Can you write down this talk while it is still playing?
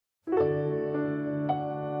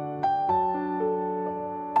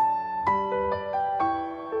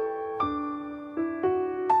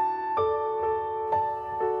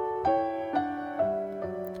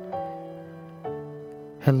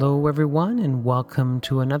Hello, everyone, and welcome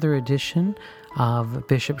to another edition of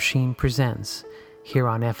Bishop Sheen Presents here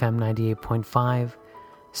on FM 98.5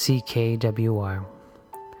 CKWR.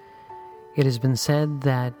 It has been said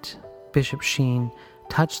that Bishop Sheen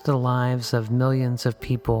touched the lives of millions of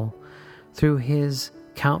people through his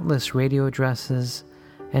countless radio addresses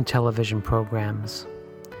and television programs.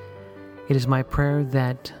 It is my prayer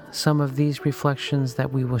that some of these reflections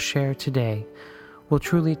that we will share today will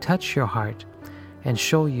truly touch your heart and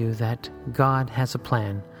show you that God has a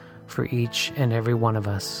plan for each and every one of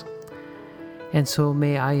us. And so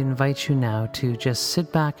may I invite you now to just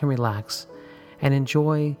sit back and relax and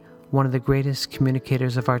enjoy one of the greatest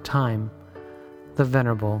communicators of our time, the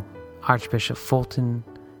Venerable Archbishop Fulton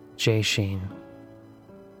J. Sheen.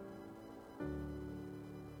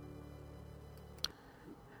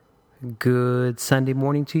 Good Sunday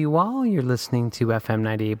morning to you all. You're listening to FM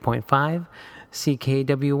 98.5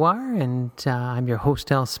 CKWR, and I'm your host,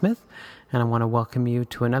 Al Smith, and I want to welcome you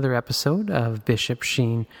to another episode of Bishop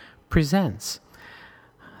Sheen Presents.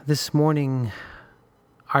 This morning,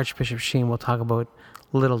 Archbishop Sheen will talk about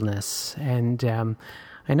littleness, and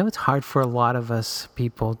I know it's hard for a lot of us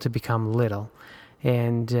people to become little,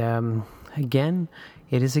 and again,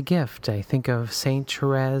 it is a gift. I think of Saint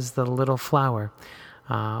Therese, the little flower,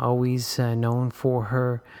 always known for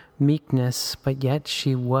her meekness, but yet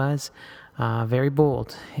she was very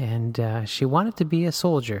bold, and she wanted to be a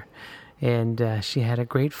soldier, and she had a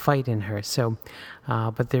great fight in her. So,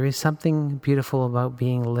 but there is something beautiful about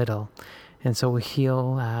being little, and so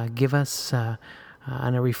he'll give us a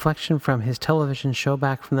reflection from his television show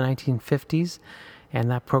back from the 1950s, and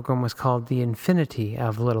that program was called The Infinity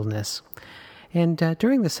of Littleness. And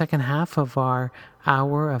during the second half of our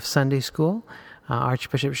hour of Sunday school,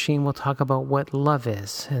 Archbishop Sheen will talk about what love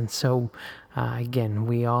is. And so, again,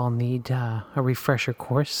 we all need a refresher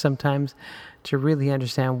course sometimes to really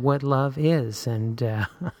understand what love is. And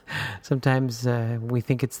sometimes we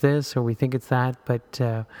think it's this or we think it's that. But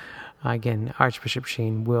again, Archbishop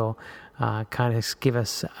Sheen will kind of give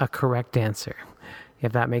us a correct answer,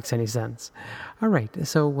 if that makes any sense. All right,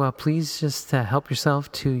 so please just help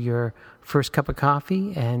yourself to your first cup of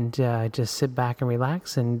coffee and just sit back and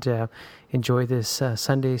relax and enjoy this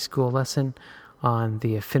Sunday school lesson on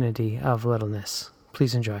the Infinity of Littleness.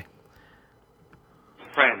 Please enjoy.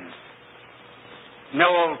 Friends, no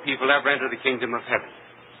old people ever enter the kingdom of heaven.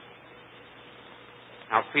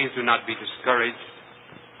 Now please do not be discouraged,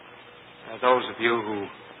 those of you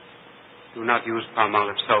who do not use palm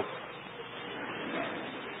olive soap,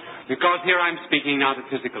 because here I'm speaking not of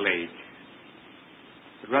physical age,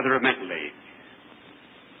 but rather of mental age.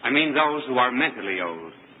 I mean those who are mentally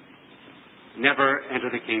old never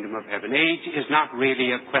enter the kingdom of heaven. Age is not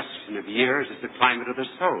really a question of years, it's the climate of the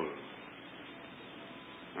soul.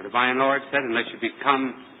 Our divine Lord said, unless you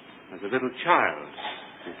become as a little child,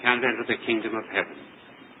 you can't enter the kingdom of heaven.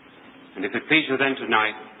 And if it please you then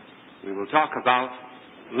tonight, we will talk about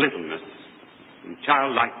littleness and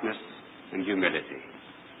childlikeness and humility.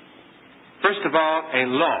 First of all, a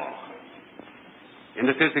law in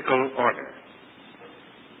the physical order.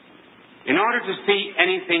 In order to see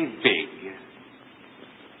anything big,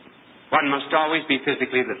 one must always be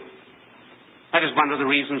physically little. That is one of the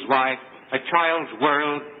reasons why a child's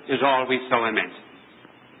world is always so immense.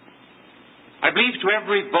 I believe to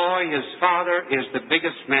every boy his father is the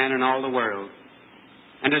biggest man in all the world,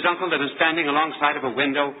 and his uncle that is standing alongside of a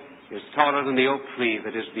window is taller than the oak tree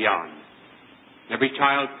that is beyond. Every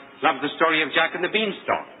child loves the story of Jack and the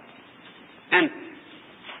Beanstalk. And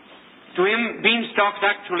to him, beanstalks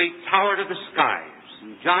actually tower to the skies,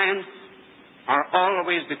 and giants are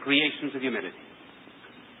always the creations of humility.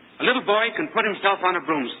 A little boy can put himself on a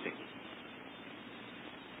broomstick,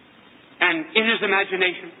 and in his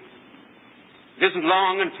imagination, it isn't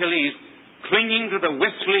long until he's clinging to the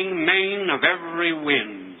whistling mane of every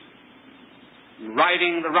wind,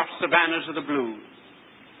 riding the rough savannas of the blues.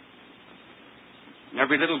 And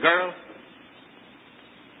every little girl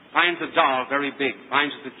finds a doll very big,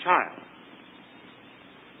 finds it a child,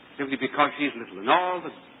 simply because she's little, and all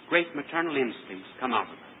the great maternal instincts come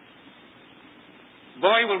out of her.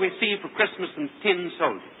 Boy will receive for Christmas some tin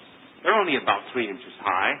soldiers. They're only about 3 inches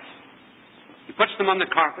high. He puts them on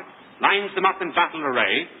the carpet, lines them up in battle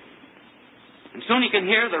array, and soon he can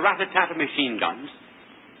hear the rat-a-tat of machine guns.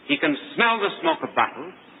 He can smell the smoke of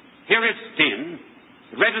battle, hear its din.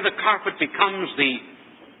 The red of the carpet becomes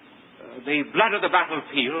the blood of the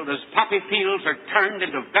battlefield, as poppy fields are turned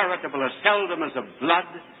into veritable aceldom of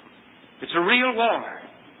blood. It's a real war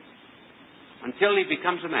until he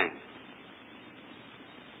becomes a man.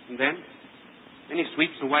 And then he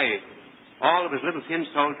sweeps away all of his little tin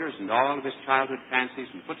soldiers and all of his childhood fancies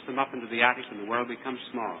and puts them up into the attic, and the world becomes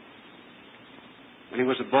small. When he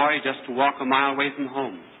was a boy, just to walk a mile away from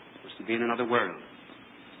home was to be in another world.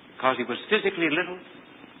 Because he was physically little,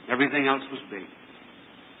 everything else was big.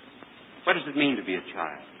 What does it mean to be a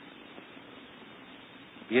child?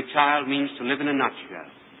 Be a child means to live in a nutshell.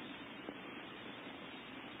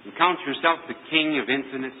 You count yourself the king of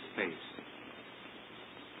infinite space.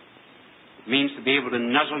 It means to be able to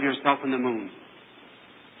nuzzle yourself in the moon,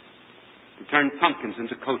 to turn pumpkins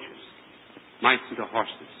into coaches, mice into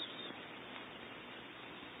horses.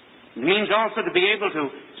 It means also to be able to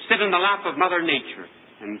sit in the lap of Mother Nature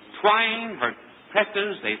and twine her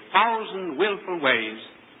tresses 1,000 willful ways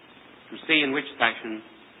to see in which fashion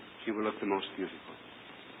she will look the most beautiful.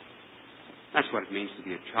 That's what it means to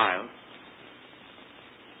be a child.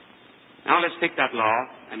 Now let's take that law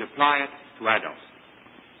and apply it to adults.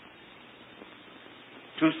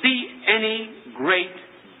 To see any great,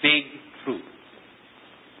 big truth,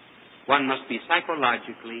 one must be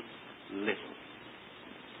psychologically little.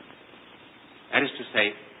 That is to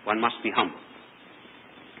say, one must be humble.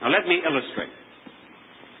 Now let me illustrate.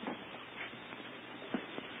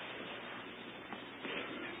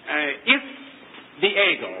 If the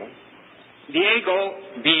ego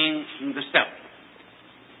being the self,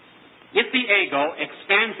 if the ego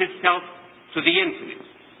expands itself to the infinite,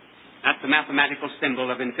 that's the mathematical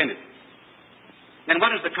symbol of infinity, then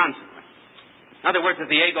what is the consequence? In other words, if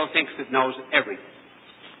the ego thinks it knows everything,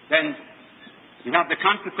 then you have the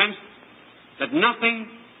consequence that nothing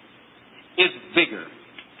is bigger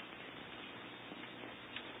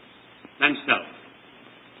than self.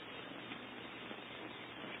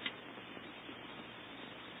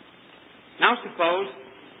 Now suppose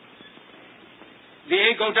the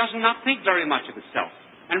ego does not think very much of itself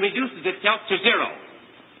and reduces itself to zero.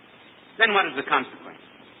 Then what is the consequence?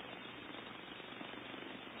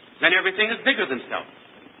 Then everything is bigger than self.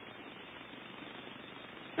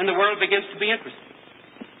 And the world begins to be interesting.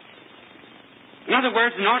 In other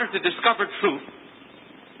words, in order to discover truth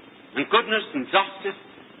and goodness and justice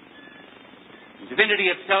and divinity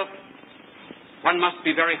itself, one must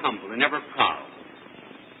be very humble and never proud.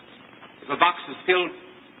 If a box is filled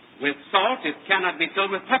with salt, it cannot be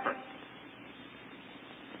filled with pepper.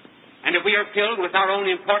 And if we are filled with our own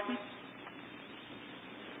importance,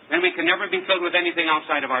 then we can never be filled with anything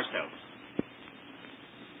outside of ourselves.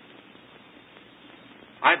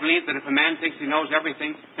 I believe that if a man thinks he knows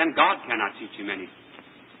everything, then God cannot teach him anything.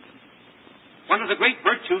 One of the great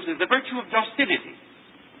virtues is the virtue of docility.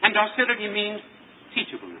 And docility means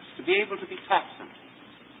teachableness, to be able to be taught something.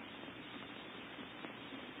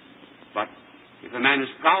 But if a man is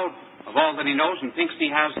proud of all that he knows and thinks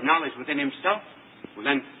he has knowledge within himself, well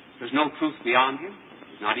then there's no truth beyond him.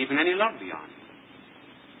 There's not even any love beyond him.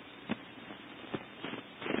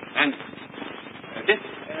 And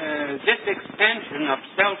this expansion of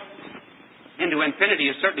self into infinity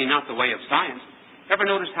is certainly not the way of science. Ever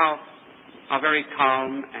notice how very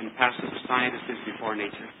calm and passive a scientist is before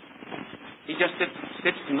nature? He just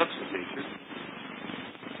sits and looks at nature.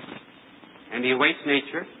 And he awaits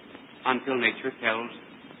nature until nature tells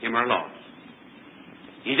him her laws.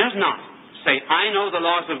 He does not say, I know the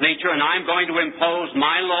laws of nature and I'm going to impose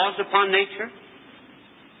my laws upon nature.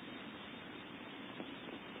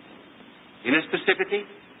 In his passivity,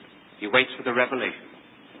 he waits for the revelation.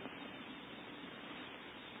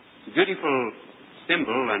 A beautiful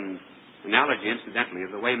symbol and analogy, incidentally,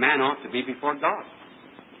 of the way man ought to be before God.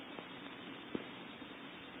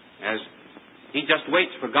 As he just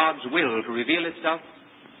waits for God's will to reveal itself,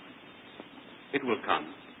 it will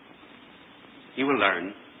come. He will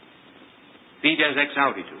learn. Fides ex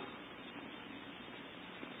auditu.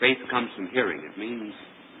 Faith comes from hearing. It means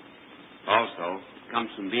also it comes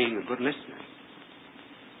from being a good listener.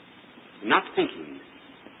 Not thinking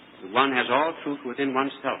that one has all truth within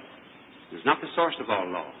oneself. It is not the source of all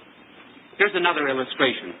law. Here's another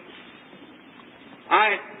illustration.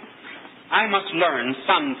 I must learn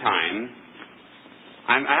sometime,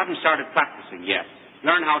 I haven't started practicing yet,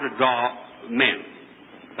 learn how to draw men.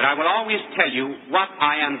 But I will always tell you what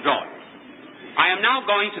I am drawing. I am now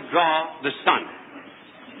going to draw the sun.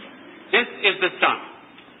 This is the sun.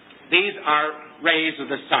 These are rays of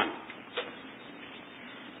the sun.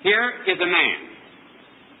 Here is a man.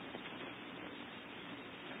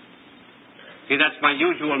 See, that's my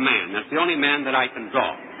usual man. That's the only man that I can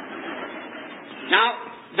draw. Now,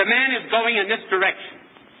 the man is going in this direction.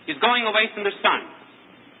 He's going away from the sun.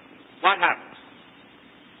 What happens?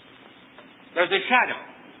 There's a shadow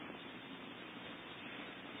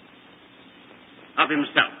of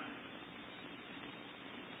himself.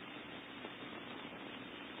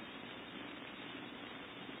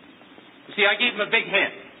 See, I gave him a big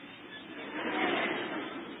head.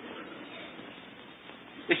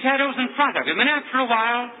 The shadow's in front of him, and after a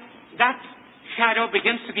while, that shadow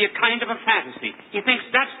begins to be a kind of a fantasy. He thinks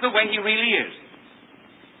that's the way he really is.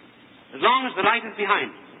 As long as the light is behind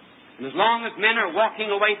him, and as long as men are walking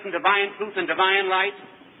away from divine truth and divine light,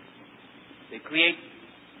 they create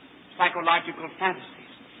psychological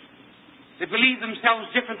fantasies. They believe themselves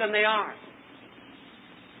different than they are.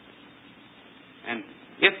 And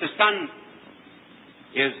if the sun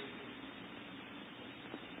is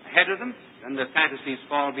ahead of them, then the fantasies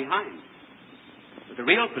fall behind. But the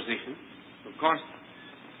real position, of course,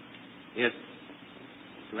 is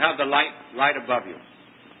to have the light right above you.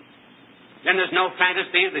 Then there's no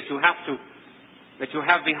fantasy that you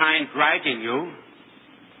have behind dragging you.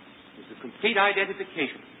 It's a complete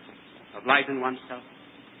identification of light in oneself.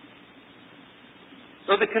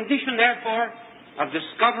 So the condition, therefore, of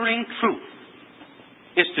discovering truth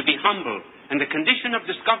is to be humble, and the condition of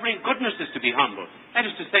discovering goodness is to be humble. That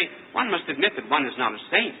is to say, one must admit that one is not a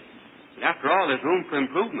saint. But after all, there's room for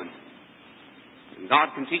improvement. And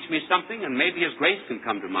God can teach me something, and maybe His grace can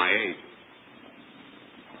come to my aid.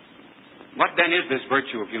 What then is this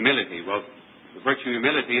virtue of humility? Well, the virtue of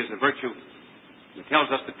humility is the virtue that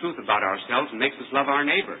tells us the truth about ourselves and makes us love our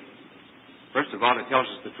neighbor. First of all, it tells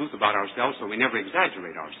us the truth about ourselves so we never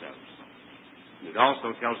exaggerate ourselves. And it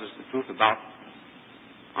also tells us the truth about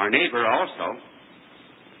our neighbor also,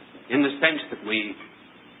 in the sense that we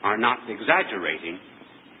are not exaggerating,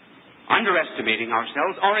 underestimating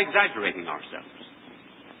ourselves, or exaggerating ourselves.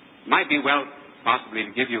 It might be well, possibly,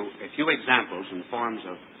 to give you a few examples in forms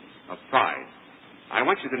of pride. I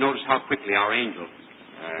want you to notice how quickly our angel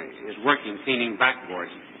is working, cleaning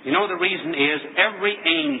backboards. You know, the reason is every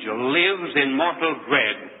angel lives in mortal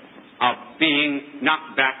dread of being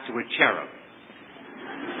knocked back to a cherub.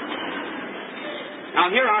 Now,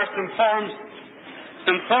 here are some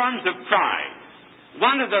forms of pride.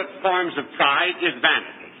 One of the forms of pride is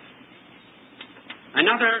vanity.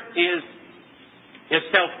 Another is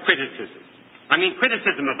self-criticism. I mean,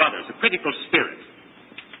 criticism of others, a critical spirit.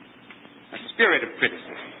 A spirit of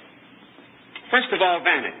criticism. First of all,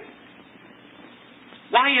 vanity.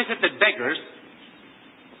 Why is it that beggars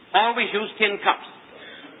always use tin cups?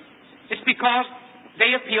 It's because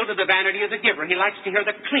they appeal to the vanity of the giver. He likes to hear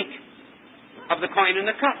the clink of the coin in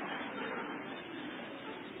the cup.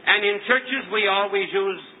 And in churches, we always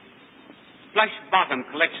use flush-bottom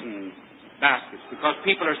collection baskets because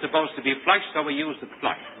people are supposed to be flush, so we use the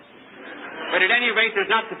flush. But at any rate,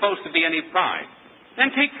 there's not supposed to be any pride.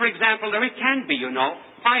 Then take, for example, there can be,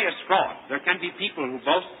 pious fraud. There can be people who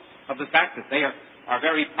boast of the fact that they are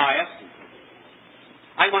very pious.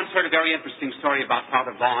 I once heard a very interesting story about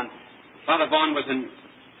Father Vaughan. Father Vaughan was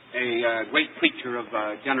a great preacher of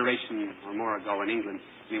a generation or more ago in England.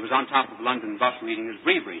 And he was on top of the London bus reading his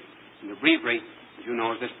breviary. And the breviary, as you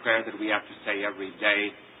know, is this prayer that we have to say every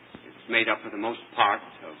day. It's made up for the most part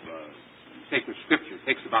of sacred scripture. It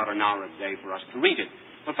takes about an hour a day for us to read it.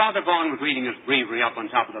 Well, Father Vaughan was reading his breviary up on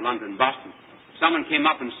top of the London bus. And someone came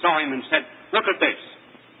up and saw him and said, "Look at this.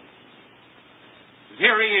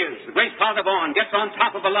 Here he is, the great Father Vaughan, gets on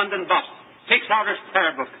top of a London bus, takes out his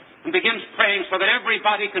prayer book, and begins praying so that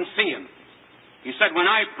everybody can see him." He said, "When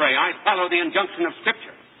I pray, I follow the injunction of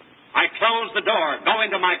Scripture. I close the door, go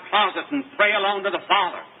into my closet, and pray alone to the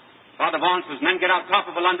Father." Father Vaughan says, "Men get out top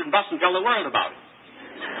of a London bus and tell the world about it."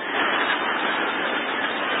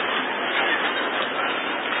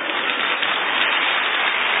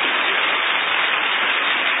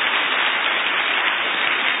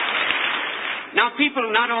 Now, people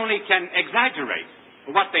not only can exaggerate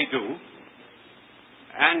what they do,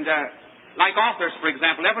 and like authors, for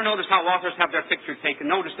example, ever notice how authors have their picture taken?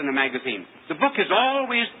 Notice in a magazine. The book is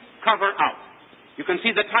always cover out. You can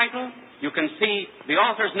see the title, you can see the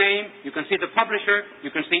author's name, you can see the publisher,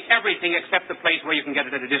 you can see everything except the place where you can get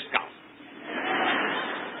it at a discount.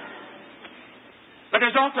 But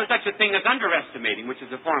there's also such a thing as underestimating, which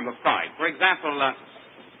is a form of pride. For example,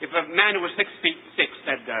 if a man who was 6'6"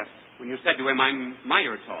 said, when you said to him, "My,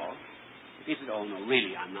 you're tall," he said, "Oh, no,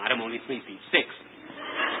 really, I'm not. I'm only 3'6".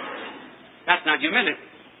 That's not humility.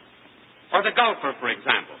 Or the golfer, for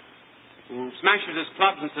example, who smashes his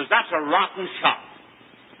clubs and says, "That's a rotten shot."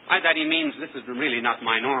 By that he means, "This is really not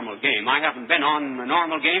my normal game. I haven't been on a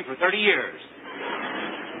normal game for 30 years.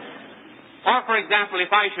 Or, for example,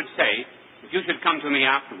 if I should say, if you should come to me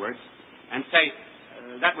afterwards and say,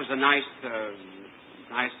 "That was a nice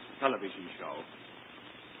television show."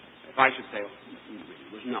 If I should say,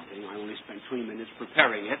 "It was nothing. I only spent 3 minutes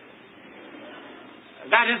preparing it,"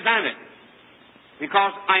 that is vanity.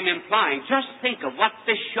 Because I'm implying, just think of what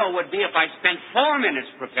this show would be if I spent 4 minutes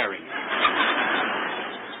preparing it.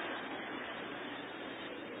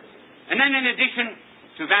 And then in addition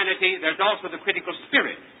to vanity, there's also the critical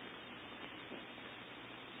spirit.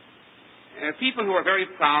 People who are very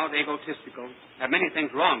proud, egotistical, have many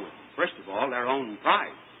things wrong with them. First of all, their own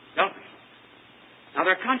pride, selfishness. Now,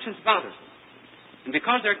 their conscience bothers them. And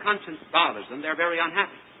because their conscience bothers them, they're very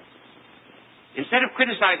unhappy. Instead of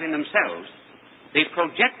criticizing themselves, they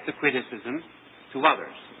project the criticism to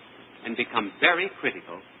others and become very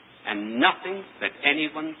critical, and nothing that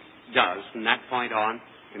anyone does from that point on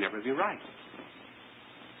can ever be right.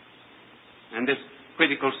 And this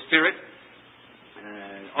critical spirit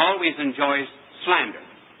always enjoys slander.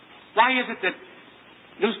 Why is it that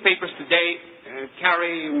newspapers today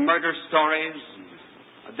carry murder stories,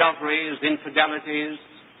 adulteries, infidelities,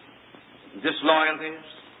 disloyalties,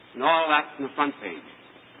 and all that on the front page?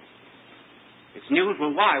 It's news.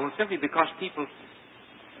 Well, why? Well, simply because people,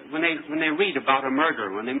 when they read about a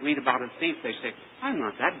murderer, when they read about a thief, they say, I'm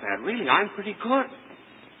not that bad. Really, I'm pretty good.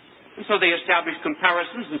 And so they establish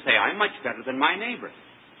comparisons and say, I'm much better than my neighbor.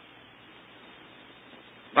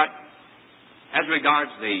 But as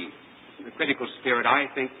regards the critical spirit, I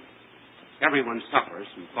think everyone suffers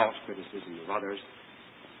from false criticism of others.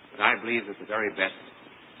 But I believe that the very best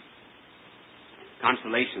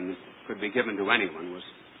consolation that could be given to anyone was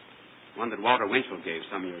one that Walter Winchell gave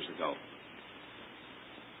some years ago.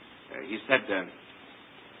 He said,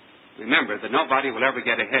 remember that nobody will ever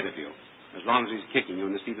get ahead of you as long as he's kicking you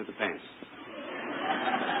in the seat of the pants.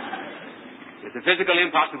 It's a physical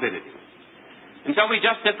impossibility. And so we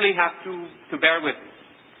just simply have to bear with it.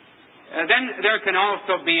 Then there can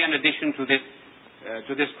also be, in addition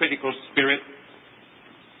to this critical spirit,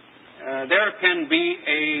 there can be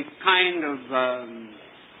a kind of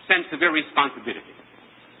sense of irresponsibility.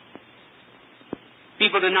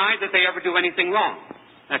 People deny that they ever do anything wrong.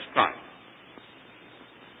 That's pride.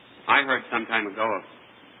 I heard some time ago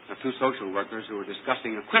of two social workers who were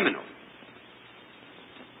discussing a criminal.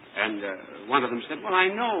 And one of them said, well,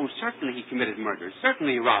 I know, certainly he committed murder.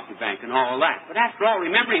 Certainly he robbed the bank and all that. But after all,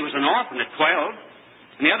 remember, he was an orphan at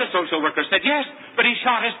 12. And the other social worker said, yes, but he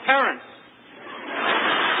shot his parents.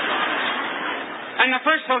 And the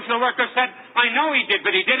first social worker said, I know he did,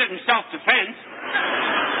 but he did it in self-defense.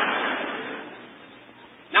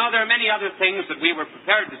 Now, there are many other things that we were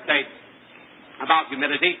prepared to say about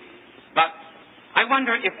humility, but I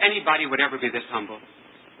wonder if anybody would ever be this humble.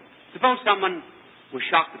 Suppose someone was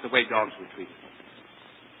shocked at the way dogs were treated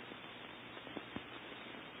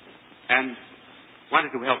and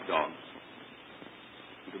wanted to help dogs,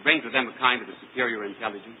 and to bring to them a kind of a superior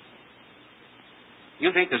intelligence. Do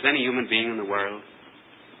you think there's any human being in the world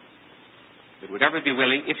that would ever be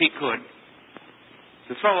willing, if he could,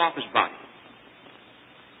 to throw off his body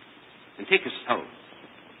and take his soul,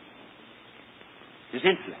 his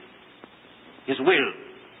intellect, his will,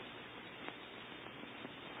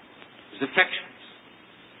 his affections,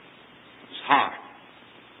 his heart,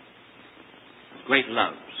 his great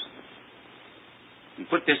loves, and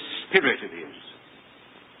put this spirit of his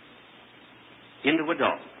into a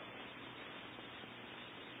dog?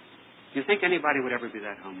 Do you think anybody would ever be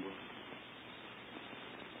that humble?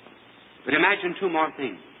 But imagine two more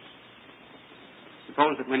things.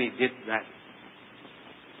 Suppose that when he did that,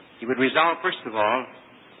 he would resolve, first of all,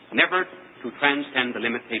 never to transcend the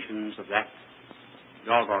limitations of that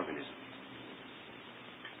dog organism.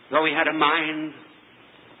 Though he had a mind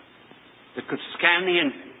that could scan the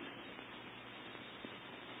infinite,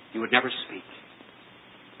 he would never speak,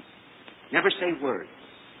 never say words,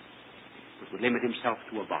 but would limit himself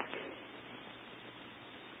to a body.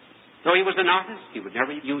 Though he was an artist, he would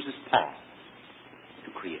never use his paw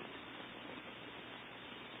to create.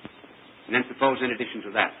 And then suppose, in addition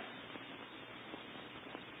to that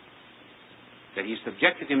he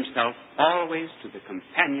subjected himself always to the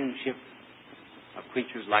companionship of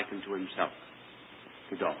creatures like unto himself,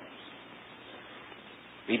 to dogs,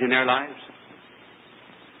 leading their lives,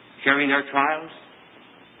 sharing their trials,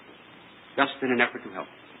 just in an effort to help.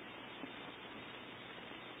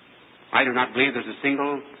 I do not believe there's a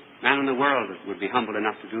single man in the world that would be humble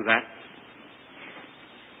enough to do that.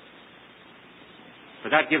 But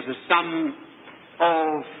that gives us some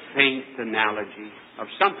faint analogy of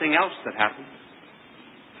something else that happened.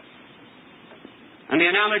 And the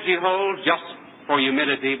analogy holds just for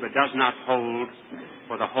humility, but does not hold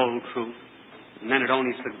for the whole truth. And then it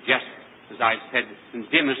only suggests, as I said, in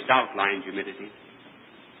dimmest outline humility.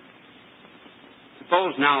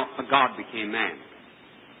 Suppose now a God became man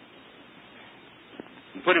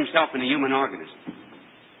and put himself in a human organism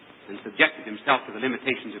and subjected himself to the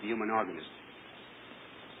limitations of the human organism.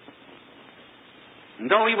 And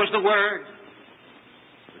though he was the Word,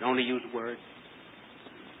 would only use words.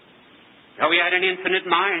 Though he had an infinite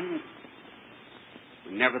mind,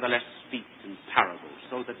 and nevertheless speak in parables,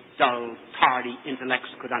 so that dull, tardy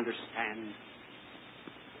intellects could understand,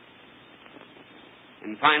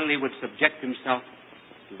 and finally would subject himself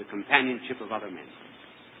to the companionship of other men.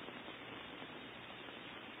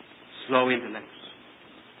 Slow intellects,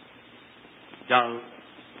 dull,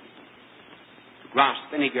 to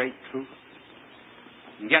grasp any great truth,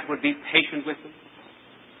 and yet would be patient with them,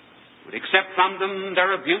 would accept from them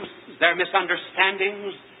their abuse, their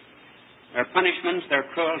misunderstandings, their punishments, their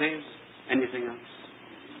cruelties, anything else.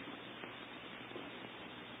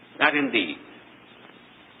 That indeed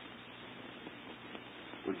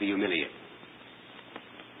would be humiliating.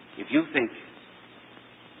 If you think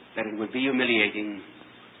that it would be humiliating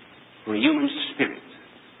for a human spirit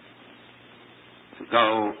to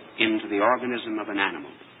go into the organism of an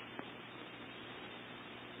animal,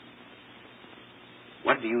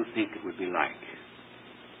 what do you think it would be like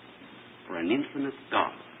for an infinite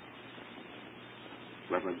God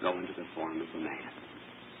to ever go into the form of a man?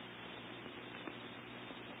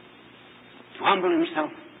 To humble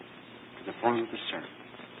himself to the form of the servant.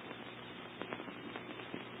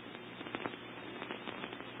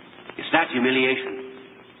 It's that humiliation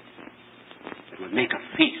that would make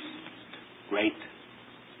a feast great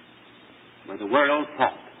where the world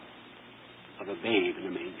thought of a babe in a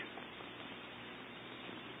manger.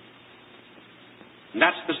 And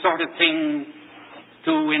that's the sort of thing,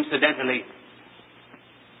 too, incidentally,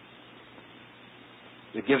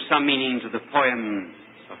 that gives some meaning to the poem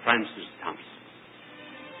of Francis Thompson.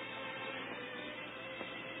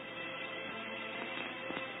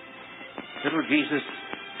 Little Jesus,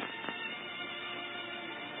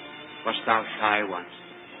 wast thou shy once?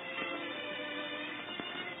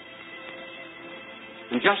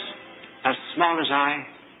 And just as small as I,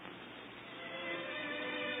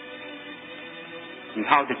 and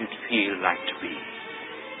how did it feel like to be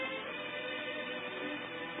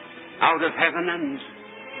out of heaven and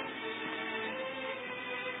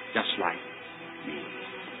just like me?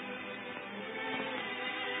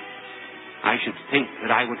 I should think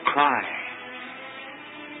that I would cry,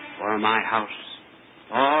 for my house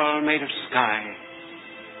all made of sky,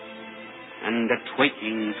 and at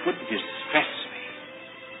waking 'twould distress me,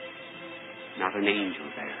 not an angel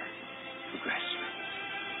there to dress me.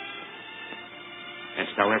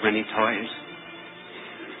 Hadst thou ever any toys,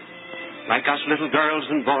 like us little girls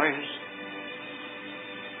and boys?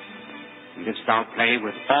 And didst thou play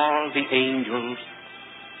with all the angels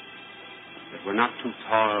that were not too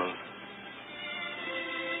tall,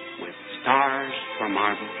 with stars for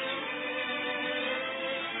marbles?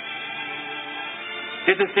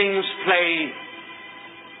 Did the things play,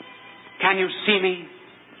 can you see me,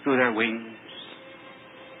 through their wings?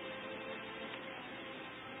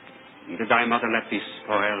 And did thy mother let thee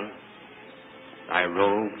spoil thy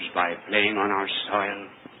robes by playing on our soil?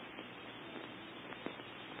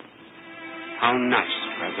 How nice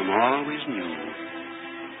to have them always new,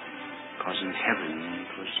 'cause in heaven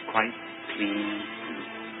 'twas quite clean blue.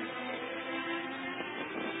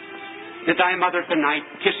 Did thy mother tonight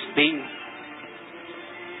kiss thee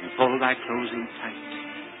and fold thy clothes in tight?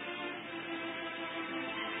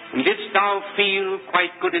 And didst thou feel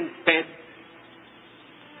quite good in bed,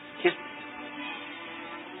 kissed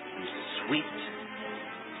and sweet,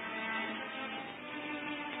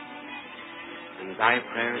 and thy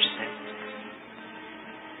prayers said?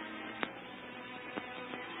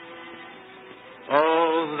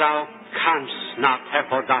 Oh, thou canst not have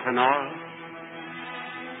forgotten all,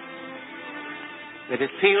 that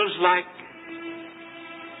it feels like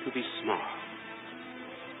to be small.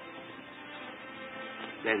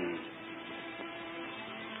 Then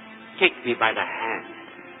take me by the hand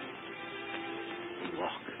and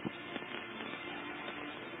walk,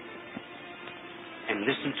 and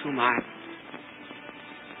listen to my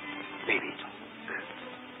baby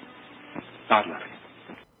talk. God love you.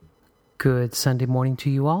 Good Sunday morning to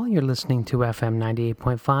you all. You're listening to FM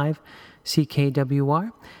 98.5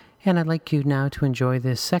 CKWR, and I'd like you now to enjoy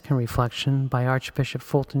this second reflection by Archbishop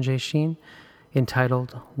Fulton J. Sheen,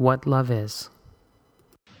 entitled, What Love Is.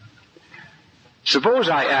 Suppose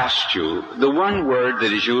I asked you the one word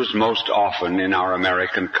that is used most often in our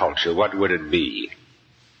American culture, what would it be?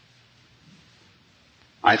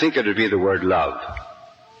 I think it would be the word love.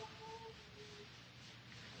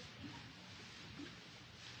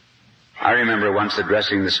 I remember once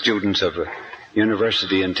addressing the students of a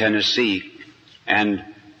university in Tennessee, and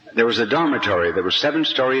there was a dormitory that was 7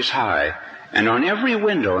 stories high, and on every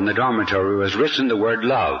window in the dormitory was written the word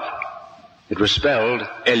love. It was spelled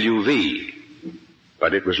L-U-V,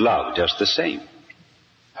 but it was love just the same.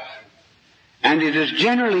 And it is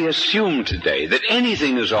generally assumed today that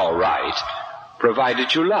anything is all right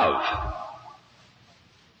provided you love.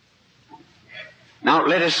 Now,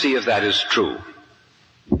 let us see if that is true.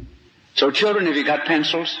 So, children, have you got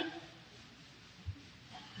pencils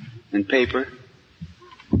and paper?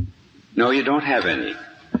 No, you don't have any.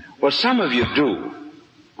 Well, some of you do,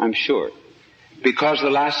 I'm sure, because the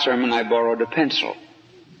last sermon I borrowed a pencil.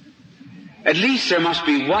 At least there must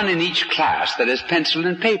be one in each class that has pencil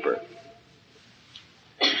and paper.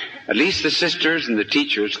 At least the sisters and the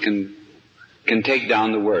teachers can take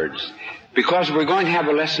down the words. Because we're going to have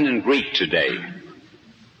a lesson in Greek today.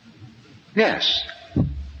 Yes.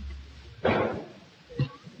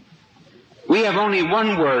 We have only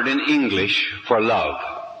one word in English for love.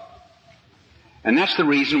 And that's the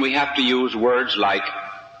reason we have to use words like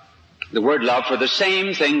the word love for the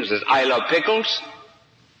same things as I love pickles,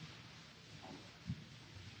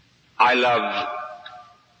 I love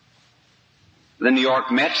the New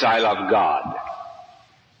York Mets, I love God.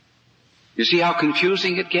 You see how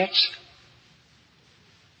confusing it gets?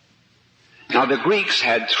 Now, the Greeks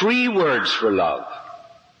had 3 words for love.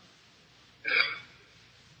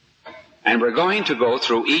 And we're going to go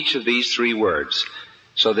through each of these 3 words.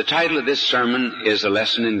 So the title of this sermon is A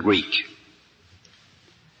Lesson in Greek.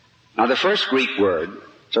 Now, the first Greek word,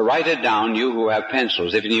 so write it down, you who have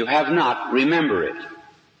pencils. If you have not, remember it.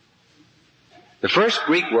 The first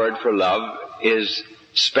Greek word for love is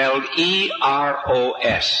spelled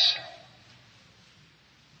E-R-O-S.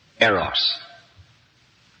 Eros.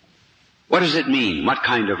 What does it mean? What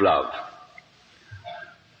kind of love?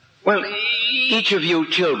 Well, each of you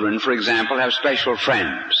children, for example, have special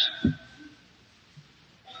friends.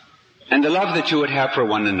 And the love that you would have for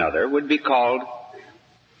one another would be called,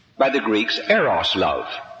 by the Greeks, eros love.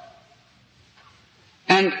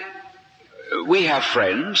 And we have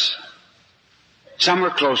friends. Some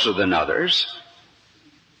are closer than others.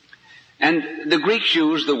 And the Greeks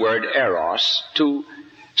use the word eros to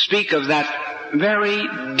speak of that very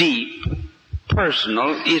deep,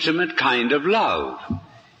 personal, intimate kind of love.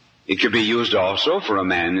 It could be used also for a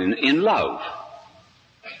man in love.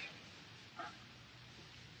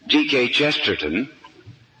 G.K. Chesterton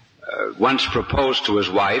once proposed to his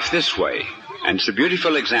wife this way, and it's a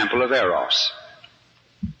beautiful example of eros.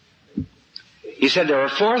 He said, there are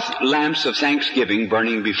 4 lamps of thanksgiving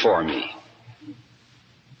burning before me.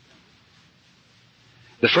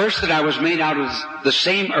 The first, that I was made out of the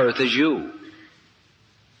same earth as you.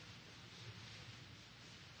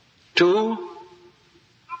 2,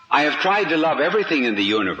 I have tried to love everything in the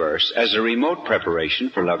universe as a remote preparation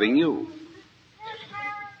for loving you.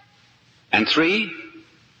 And 3,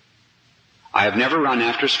 I have never run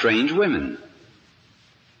after strange women.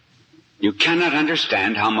 You cannot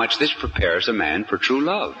understand how much this prepares a man for true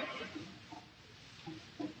love.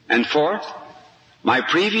 And 4th, my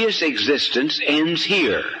previous existence ends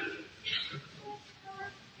here.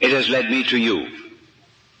 It has led me to you.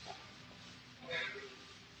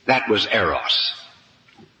 That was eros.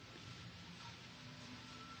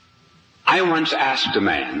 I once asked a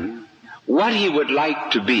man what he would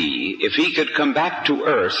like to be if he could come back to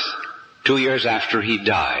earth 2 years after he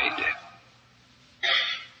died.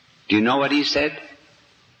 Do you know what he said?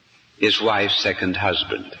 His wife's second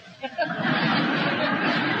husband.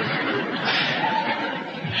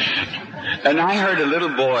 And I heard a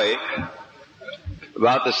little boy,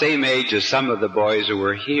 about the same age as some of the boys who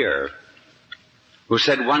were here, who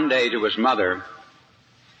said one day to his mother,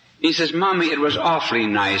 he says, Mommy, it was awfully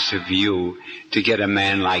nice of you to get a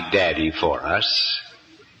man like Daddy for us.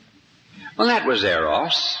 Well, that was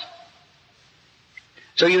eros.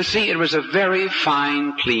 So you see, it was a very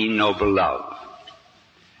fine, clean, noble love.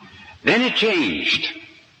 Then it changed.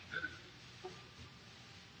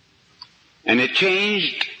 And it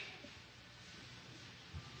changed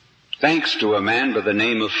thanks to a man by the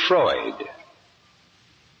name of Freud,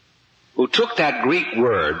 who took that Greek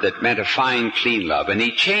word that meant a fine, clean love, and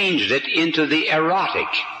he changed it into the erotic.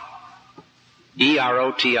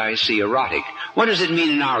 E-R-O-T-I-C, erotic. What does it mean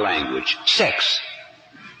in our language? Sex.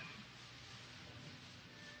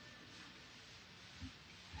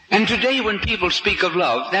 And today when people speak of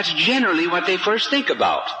love, that's generally what they first think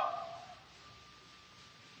about.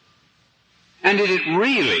 And it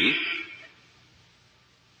really,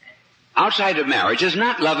 outside of marriage, is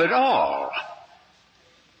not love at all.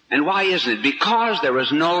 And why isn't it? Because there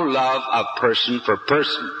is no love of person for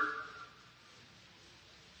person.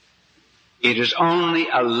 It is only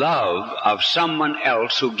a love of someone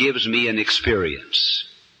else who gives me an experience.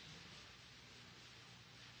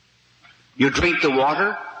 You drink the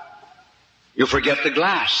water, you forget the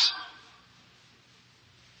glass.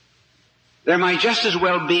 There might just as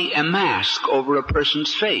well be a mask over a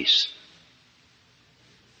person's face.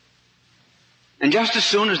 And just as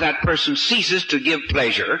soon as that person ceases to give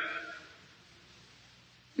pleasure,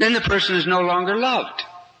 then the person is no longer loved.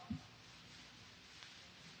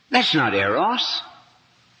 That's not eros.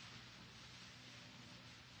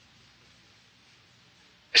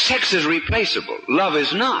 Sex is replaceable. Love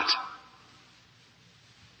is not.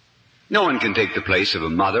 No one can take the place of a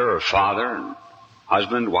mother or father,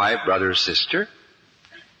 husband, wife, brother, sister.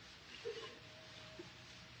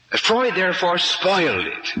 Freud therefore spoiled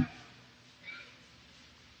it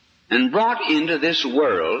and brought into this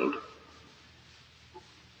world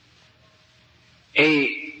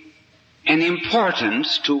an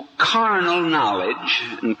importance to carnal knowledge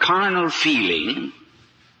and carnal feeling,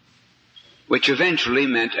 which eventually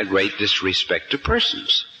meant a great disrespect to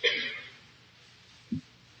persons.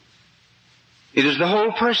 It is the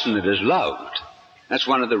whole person that is loved. That's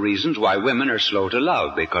one of the reasons why women are slow to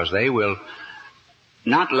love, because they will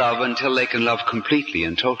not love until they can love completely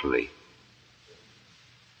and totally.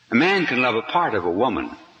 A man can love a part of a woman,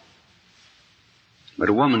 but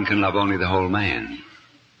a woman can love only the whole man.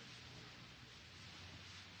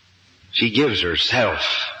 She gives herself,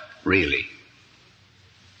 really.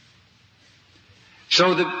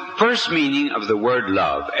 So the first meaning of the word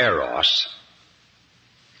love, eros,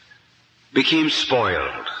 became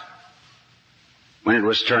spoiled when it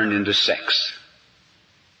was turned into sex.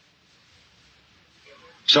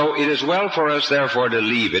 So it is well for us, therefore, to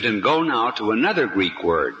leave it and go now to another Greek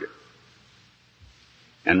word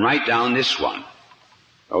and write down this one,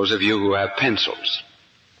 those of you who have pencils.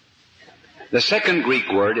 The second Greek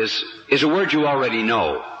word is a word you already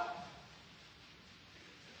know.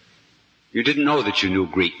 You didn't know that you knew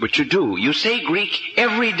Greek, but you do. You say Greek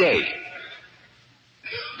every day.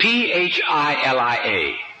 Philia.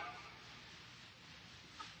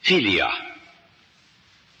 Philia.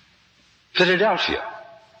 Philadelphia.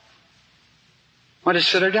 What is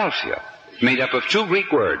Philadelphia? Made up of two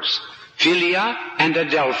Greek words, philia and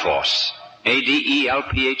adelphos.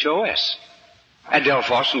 Adelphos.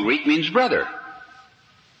 Adelphos in Greek means brother.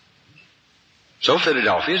 So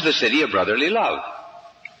Philadelphia is the city of brotherly love.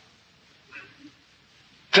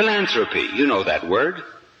 Philanthropy, you know that word.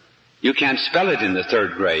 You can't spell it in the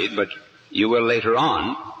third grade, but you will later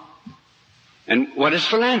on. And what does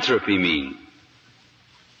philanthropy mean?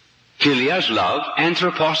 Philia is love,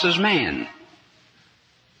 anthropos is man.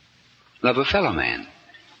 Love a fellow man.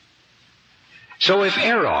 So if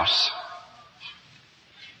eros,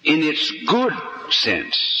 in its good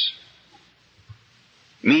sense,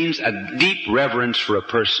 means a deep reverence for a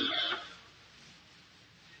person,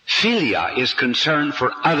 philia is concern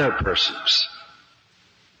for other persons,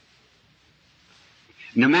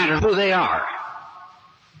 no matter who they are.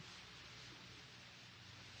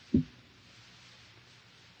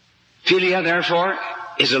 Philia, therefore,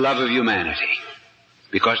 is a love of humanity,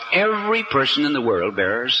 because every person in the world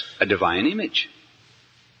bears a divine image.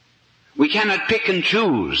 We cannot pick and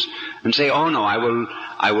choose and say, oh no,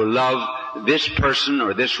 I will love this person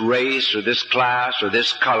or this race or this class or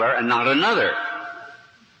this color and not another.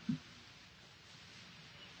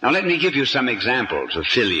 Now let me give you some examples of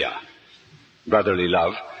philia, brotherly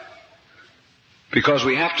love, because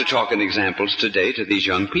we have to talk in examples today to these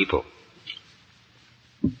young people.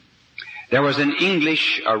 There was an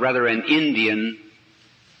English, or rather an Indian,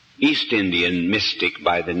 East Indian mystic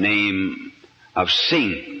by the name of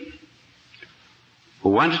Singh, who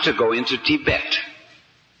wanted to go into Tibet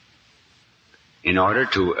in order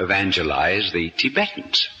to evangelize the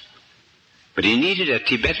Tibetans. But he needed a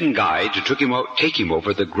Tibetan guide to take him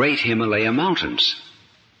over the great Himalaya mountains.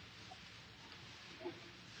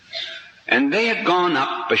 And they had gone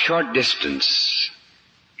up a short distance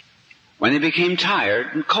when they became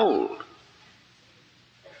tired and cold.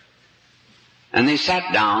 And they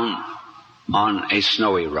sat down on a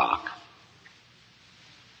snowy rock.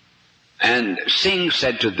 And Singh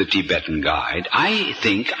said to the Tibetan guide, I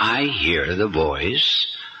think I hear the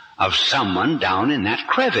voice of someone down in that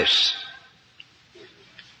crevice.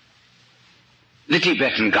 The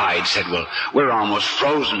Tibetan guide said, well, we're almost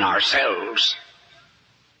frozen ourselves.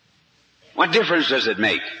 What difference does it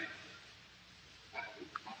make?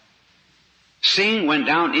 Singh went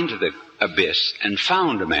down into the abyss and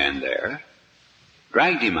found a man there,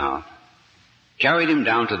 dragged him out, carried him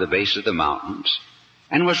down to the base of the mountains,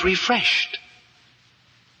 and was refreshed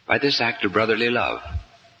by this act of brotherly love.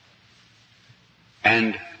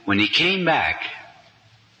 And when he came back,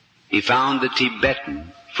 he found the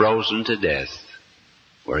Tibetan frozen to death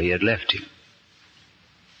where he had left him.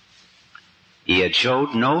 He had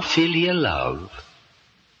showed no filial love,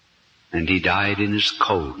 and he died in his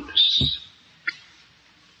coldness.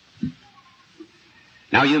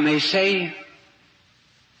 Now you may say,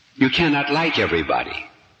 You cannot like everybody.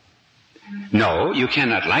 No, you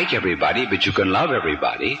cannot like everybody, but you can love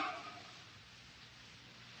everybody.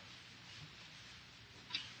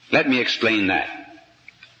 Let me explain that.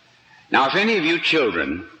 Now, if any of you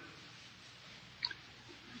children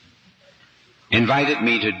invited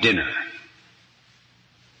me to dinner,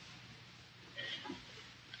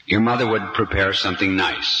 your mother would prepare something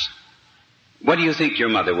nice. What do you think your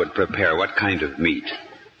mother would prepare? What kind of meat?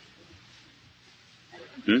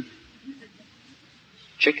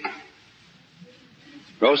 Chicken?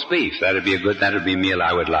 Roast beef. That'd be a meal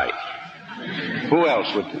I would like. Who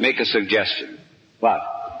else would make a suggestion? What?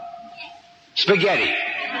 Spaghetti.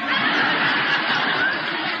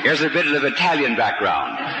 Here's a bit of Italian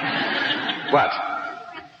background. What?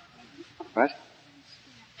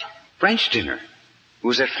 French dinner.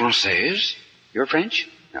 Vous êtes française? You're French?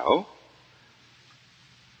 No.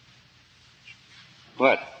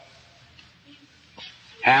 What?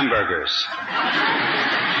 Hamburgers.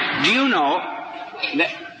 Do you know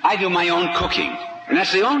that I do my own cooking? And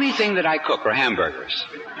that's the only thing that I cook are hamburgers.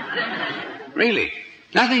 Really.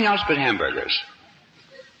 Nothing else but hamburgers.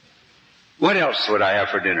 What else would I have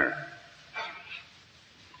for dinner?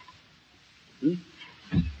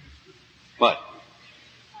 What?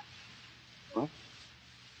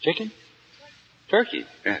 Chicken? Turkey?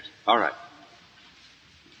 Yes. All right.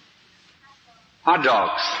 Hot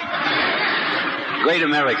dogs. Great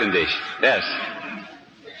American dish. Yes.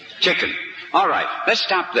 Chicken. All right. Let's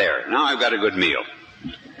stop there. Now I've got a good meal.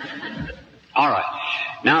 All right.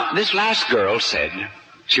 Now, this last girl said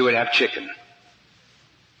she would have chicken.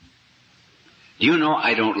 Do you know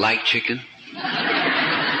I don't like chicken?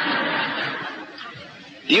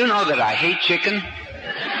 Do you know that I hate chicken?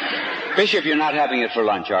 Bishop, you're not having it for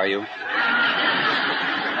lunch, are you?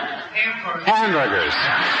 Hamburgers.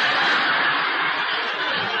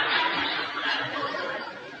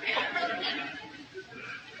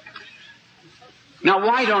 Now,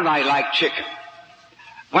 why don't I like chicken?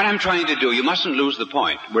 What I'm trying to do, you mustn't lose the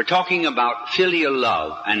point. We're talking about filial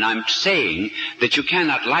love, and I'm saying that you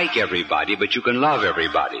cannot like everybody, but you can love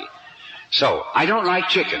everybody. So, I don't like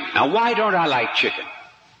chicken. Now, why don't I like chicken?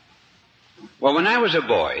 Well, when I was a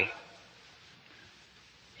boy,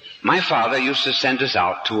 my father used to send us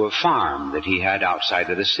out to a farm that he had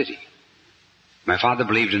outside of the city. My father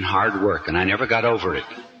believed in hard work, and I never got over it.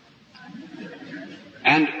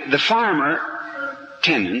 And the farmer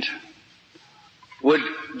tenant would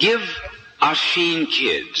give us Sheen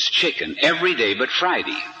kids chicken every day but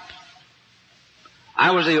Friday. I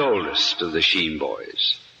was the oldest of the Sheen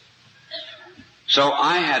boys. So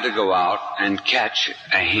I had to go out and catch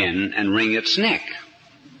a hen and wring its neck.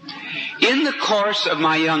 In the course of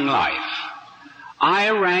my young life, I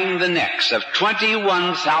wrung the necks of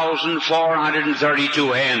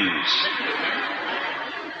 21,432 hens.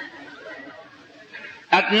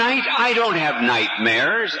 At night, I don't have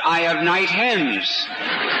nightmares. I have night hens.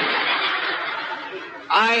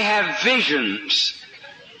 I have visions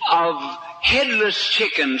of headless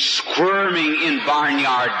chickens squirming in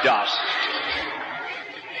barnyard dust.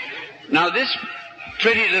 Now, this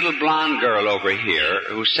pretty little blonde girl over here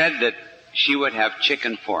who said that she would have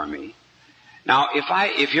chicken for me. Now,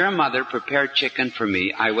 if your mother prepared chicken for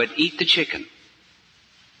me, I would eat the chicken.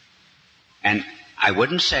 And I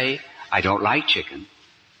wouldn't say, I don't like chicken.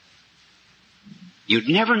 You'd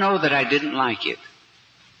never know that I didn't like it.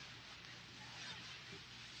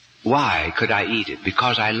 Why could I eat it?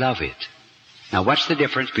 Because I love it. Now, what's the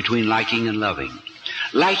difference between liking and loving?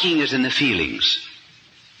 Liking is in the feelings,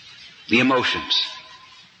 the emotions.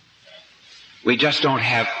 We just don't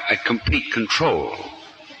have a complete control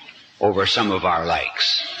over some of our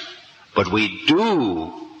likes. But we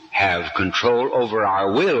do have control over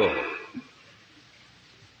our will.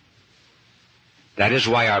 That is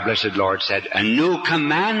why our blessed Lord said, a new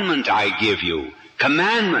commandment I give you.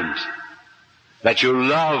 Commandment. That you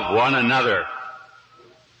love one another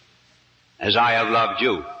as I have loved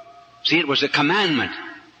you. See, it was a commandment.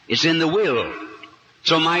 It's in the will.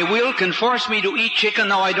 So my will can force me to eat chicken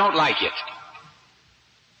though I don't like it.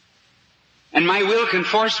 And my will can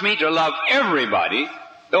force me to love everybody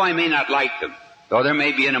though I may not like them. Though there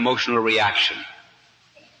may be an emotional reaction.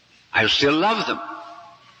 I'll still love them.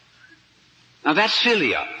 Now that's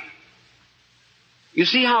philia. You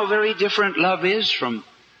see how very different love is from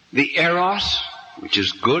the eros, which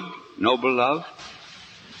is good, noble love,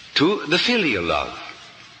 to the filial love.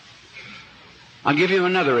 I'll give you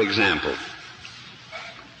another example.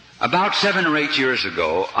 About 7 or 8 years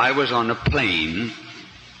ago, I was on a plane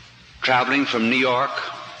traveling from New York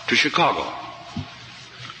to Chicago,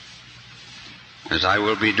 as I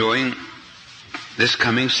will be doing this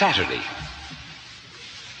coming Saturday.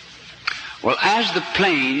 Well, as the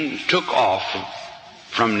plane took off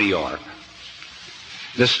from New York,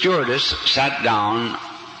 the stewardess sat down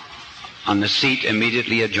on the seat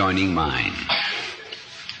immediately adjoining mine.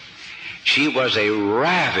 She was a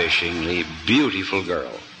ravishingly beautiful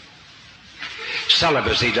girl.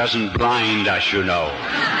 Celibacy doesn't blind us, you know.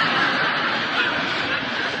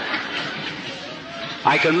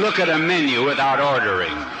 I can look at a menu without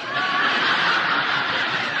ordering.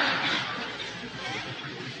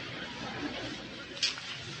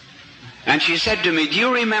 And she said to me, "Do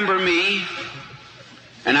you remember me?"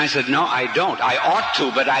 And I said, "No, I don't. I ought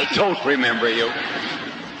to, but I don't remember you."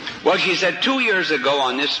 Well, she said, 2 years ago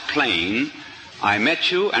on this plane, I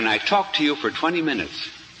met you and I talked to you for 20 minutes.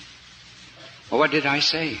 Well, what did I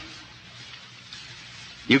say?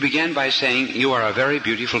 You began by saying, "You are a very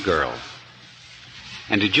beautiful girl."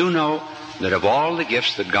 And did you know that of all the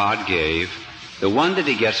gifts that God gave, the one that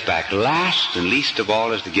he gets back last and least of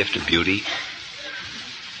all is the gift of beauty?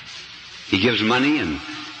 He gives money and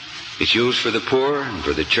it's used for the poor and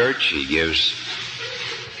for the church. He gives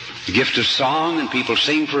the gift of song and people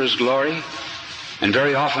sing for his glory. And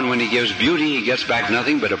very often when he gives beauty, he gets back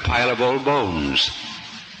nothing but a pile of old bones.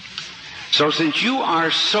 So since you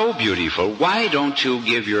are so beautiful, why don't you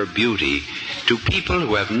give your beauty to people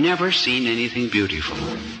who have never seen anything beautiful?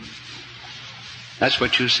 That's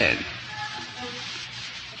what you said.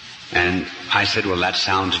 And I said, "Well, that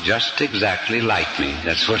sounds just exactly like me.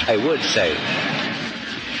 That's what I would say."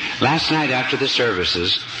 Last night after the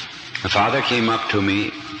services, the father came up to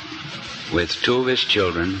me with 2 of his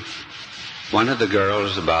children. One of the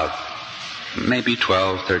girls about maybe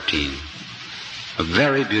 12, 13. A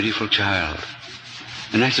very beautiful child.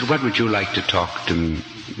 And I said, what would you like me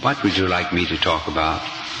to talk about?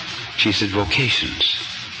 She said, vocations.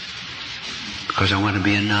 Because I want to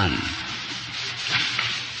be a nun.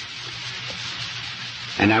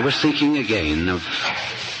 And I was thinking again of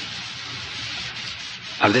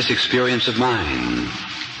this experience of mine,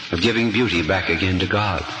 of giving beauty back again to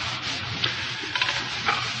God.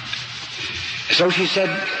 So she said,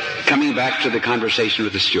 coming back to the conversation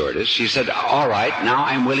with the stewardess, she said, "All right, now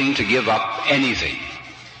I'm willing to give up anything.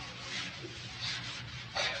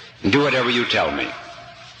 Do whatever you tell me.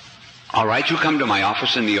 All right, you come to my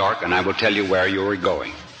office in New York and I will tell you where you are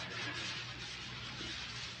going."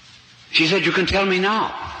 She said, "You can tell me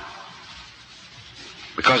now.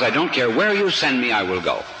 Because I don't care where you send me, I will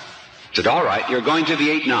go." I said, "All right, you're going to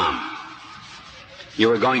Vietnam.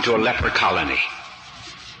 You are going to a leper colony."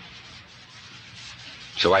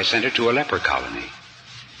 So I sent her to a leper colony.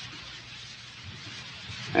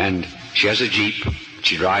 And she has a jeep.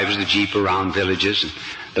 She drives the jeep around villages. And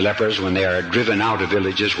the lepers, when they are driven out of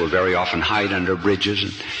villages, will very often hide under bridges.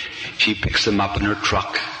 And she picks them up in her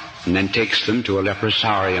truck and then takes them to a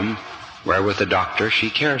leprosarium where with the doctor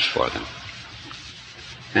she cares for them.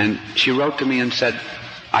 And she wrote to me and said,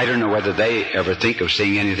 "I don't know whether they ever think of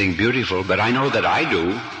seeing anything beautiful, but I know that I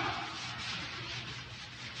do.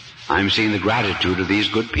 I'm seeing the gratitude of these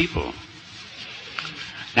good people."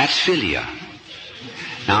 That's philia.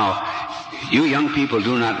 Now, you young people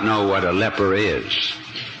do not know what a leper is.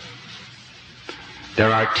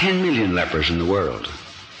 There are 10 million lepers in the world.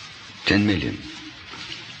 10 million.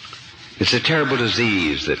 It's a terrible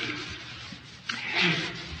disease that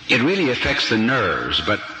it really affects the nerves,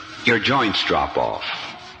 but your joints drop off.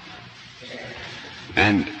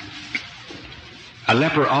 And a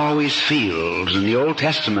leper always feels. In the Old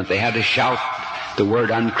Testament, they had to shout the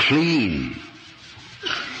word unclean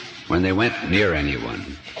when they went near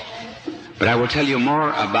anyone. But I will tell you more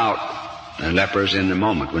about the lepers in a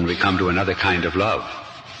moment when we come to another kind of love.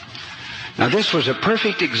 Now, this was a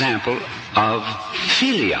perfect example of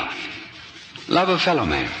philia, love of fellow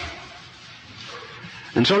man.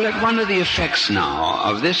 And so let one of the effects now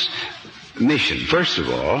of this mission, first of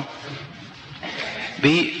all,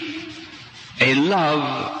 be a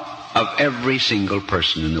love of every single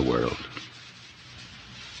person in the world.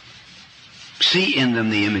 See in them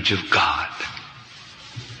the image of God.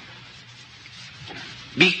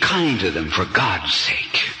 Be kind to them for God's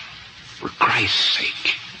sake, for Christ's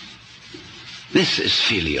sake. This is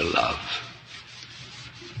filial love.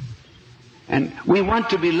 And we want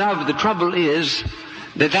to be loved. The trouble is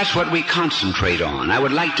that that's what we concentrate on. I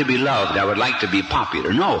would like to be loved. I would like to be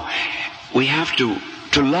popular. No, we have to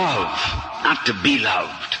love, not to be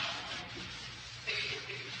loved.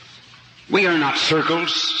 We are not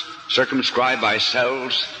circles, circumscribed by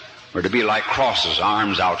cells, or to be like crosses,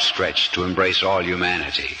 arms outstretched to embrace all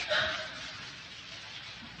humanity.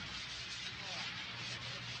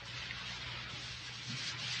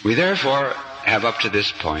 We therefore have up to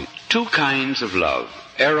this point 2 kinds of love,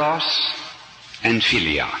 eros and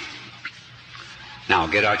philia. Now,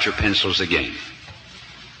 get out your pencils again.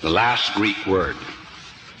 The last Greek word.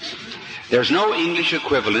 There's no English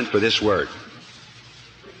equivalent for this word.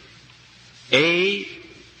 A-G-A-P-E.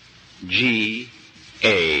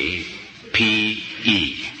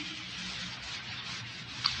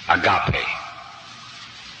 Agape.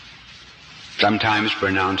 Sometimes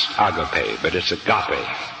pronounced agape, but it's agape.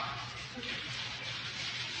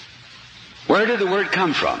 Where did the word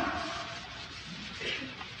come from?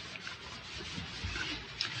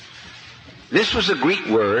 This was a Greek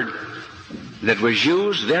word that was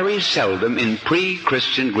used very seldom in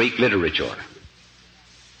pre-Christian Greek literature.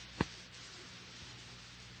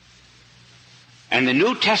 And the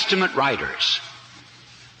New Testament writers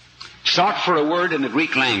sought for a word in the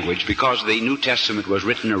Greek language because the New Testament was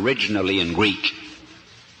written originally in Greek.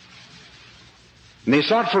 And they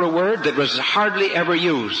sought for a word that was hardly ever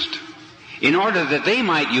used in order that they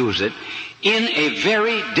might use it in a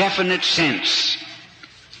very definite sense.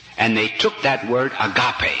 And they took that word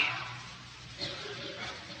agape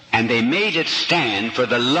and they made it stand for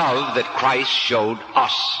the love that Christ showed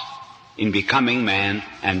us in becoming man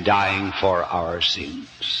and dying for our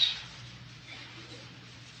sins.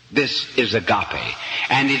 This is agape,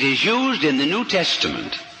 and it is used in the New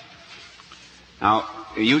Testament. Now,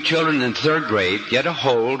 you children in 3rd grade, get a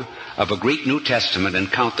hold of a Greek New Testament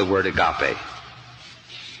and count the word agape.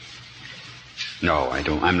 No,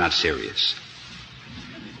 I'm not serious.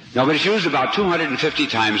 No, but it's used about 250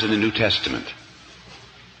 times in the New Testament.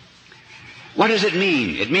 What does it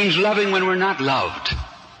mean? It means loving when we're not loved.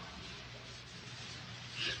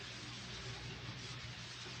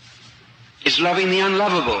 It's loving the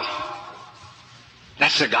unlovable.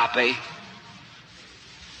 That's agape.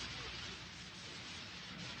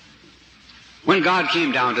 When God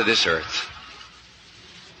came down to this earth,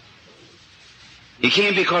 He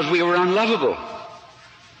came because we were unlovable.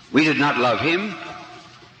 We did not love Him.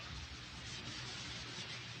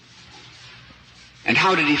 And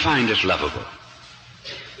how did He find us lovable?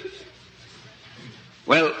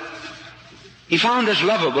 Well, He found us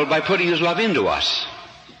lovable by putting His love into us.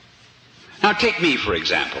 Now take me, for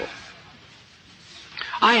example.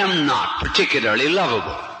 I am not particularly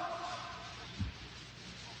lovable.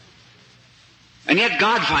 And yet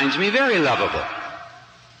God finds me very lovable.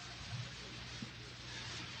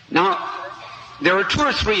 Now, there are 2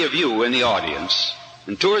 or 3 of you in the audience,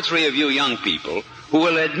 and 2 or 3 of you young people, who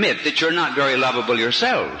will admit that you're not very lovable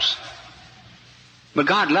yourselves. But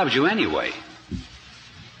God loves you anyway.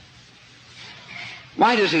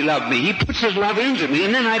 Why does He love me? He puts His love into me,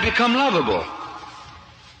 and then I become lovable.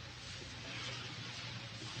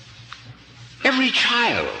 Every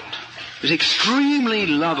child is extremely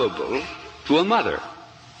lovable to a mother.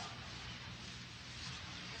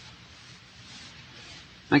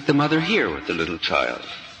 Like the mother here with the little child.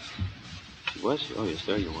 Was? Oh, yes,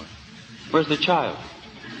 there you were. Where's the child?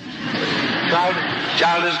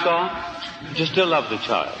 Child is gone? You still love the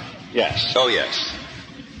child? Yes. Oh, yes.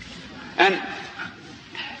 And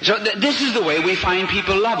so this is the way we find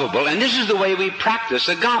people lovable, and this is the way we practice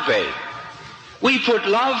agape. We put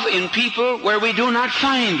love in people where we do not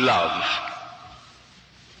find love.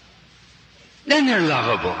 Then they're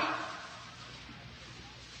lovable.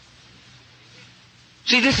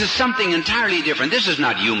 See, this is something entirely different. This is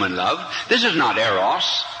not human love. This is not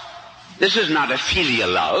eros. This is not a filial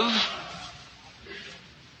love.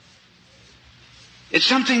 It's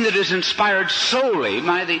something that is inspired solely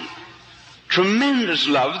by the tremendous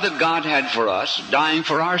love that God had for us, dying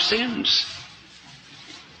for our sins.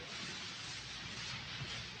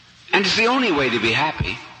 And it's the only way to be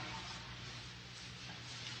happy,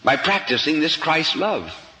 by practicing this Christ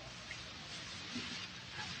love.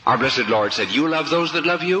 Our blessed Lord said, "You love those that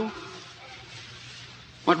love you."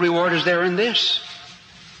 What reward is there in this?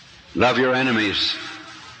 Love your enemies.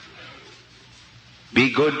 Be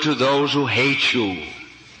good to those who hate you.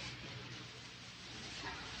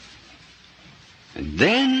 And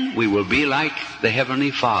then we will be like the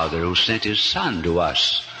Heavenly Father who sent His Son to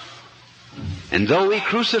us. And though we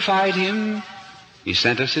crucified Him, He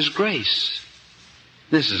sent us His grace.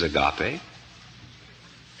 This is agape.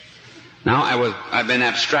 Now, I've been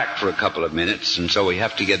abstract for a couple of minutes, and so we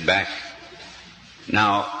have to get back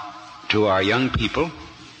now to our young people.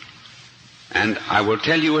 And I will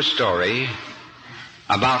tell you a story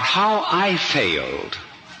about how I failed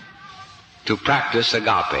to practice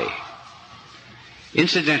agape.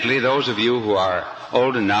 Incidentally, those of you who are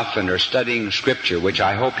old enough and are studying Scripture, which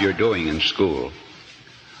I hope you're doing in school,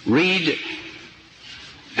 read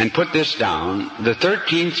and put this down, the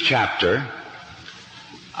 13th chapter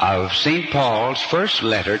of St. Paul's first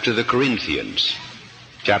letter to the Corinthians,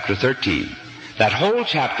 chapter 13. That whole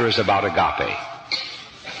chapter is about agape.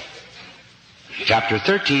 chapter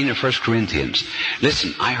 13 of 1 Corinthians.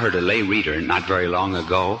 Listen, I heard a lay reader not very long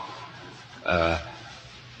ago.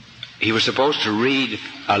 He was supposed to read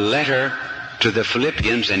a letter to the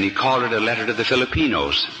Philippians, and he called it a letter to the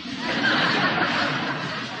Filipinos.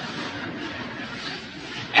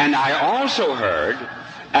 And I also heard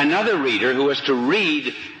another reader who was to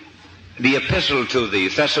read the epistle to the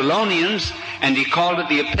Thessalonians, and he called it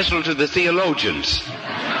the epistle to the theologians.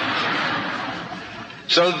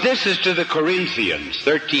 So this is to the Corinthians,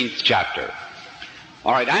 13th chapter.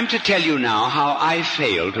 All right, I'm to tell you now how I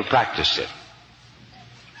failed to practice it.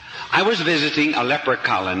 I was visiting a leper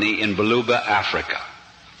colony in Baluba, Africa,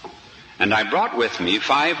 and I brought with me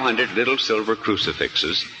 500 little silver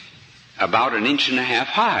crucifixes about 1.5 inches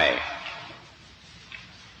high.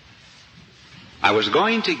 I was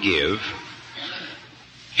going to give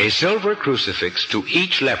a silver crucifix to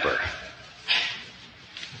each leper.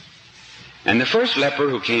 And the first leper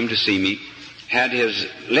who came to see me had his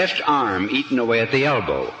left arm eaten away at the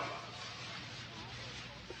elbow.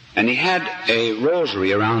 And he had a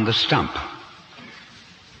rosary around the stump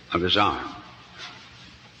of his arm.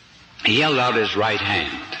 He held out his right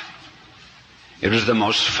hand. It was the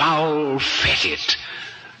most foul-fetid,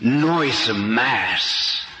 noisome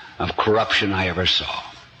mass of corruption I ever saw.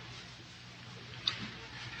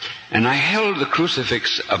 And I held the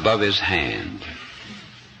crucifix above his hand,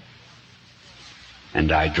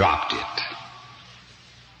 and I dropped it.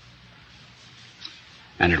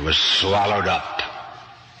 And it was swallowed up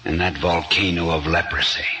in that volcano of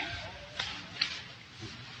leprosy.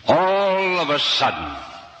 All of a sudden,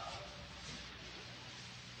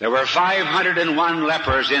 there were 501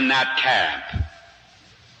 lepers in that camp.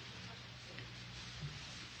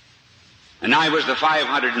 And I was the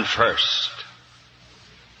 501st.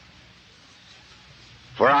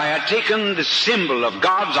 For I had taken the symbol of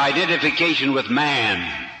God's identification with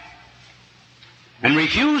man and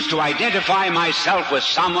refused to identify myself with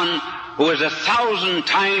someone who was 1,000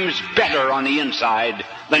 times better on the inside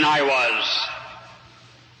than I was.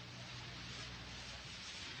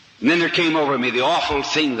 And then there came over me the awful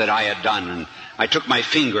thing that I had done, and I took my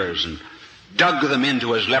fingers and dug them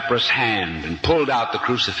into his leprous hand and pulled out the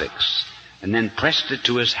crucifix and then pressed it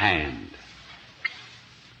to his hand.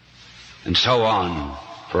 And so on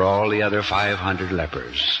for all the other 500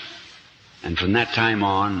 lepers. And from that time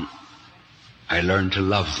on, I learned to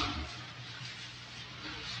love them.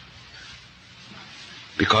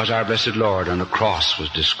 Because our blessed Lord on the cross was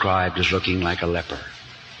described as looking like a leper.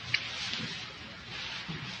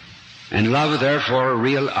 And love, therefore,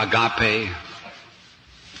 real agape,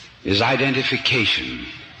 is identification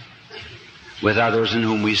with others in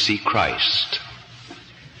whom we see Christ.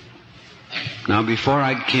 Now, before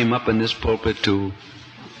I came up in this pulpit to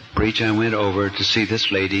preach, I went over to see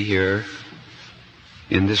this lady here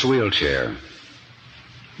in this wheelchair.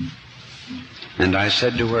 And I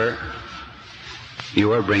said to her,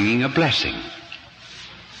 "You are bringing a blessing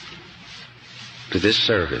to this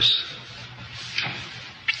service."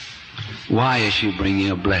 Why is she bringing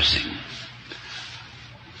a blessing?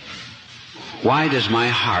 Why does my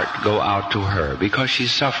heart go out to her? Because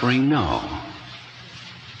she's suffering? No.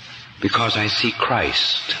 Because I see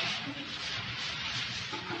Christ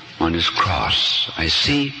on his cross. I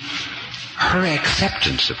see her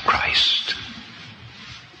acceptance of Christ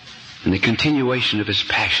and the continuation of his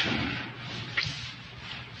passion.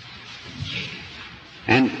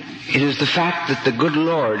 And it is the fact that the good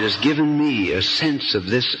Lord has given me a sense of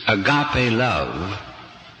this agape love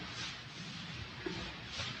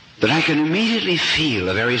that I can immediately feel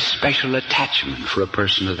a very special attachment for a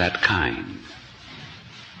person of that kind.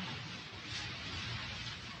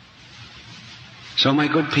 So, my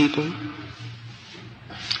good people,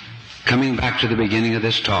 coming back to the beginning of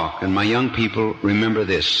this talk, and my young people, remember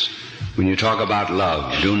this. When you talk about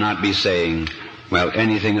love, do not be saying, well,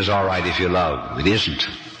 anything is all right if you love. It isn't.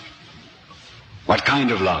 What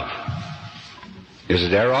kind of love? Is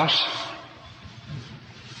it eros?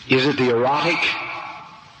 Is it the erotic?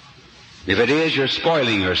 If it is, you're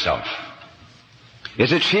spoiling yourself.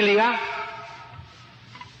 Is it philia?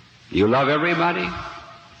 You love everybody?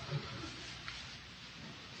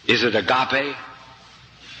 Is it agape?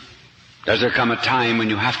 Does there come a time when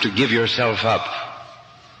you have to give yourself up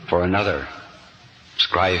for another, as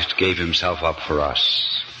Christ gave himself up for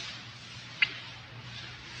us?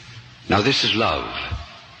 Now, this is love.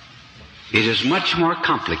 It is much more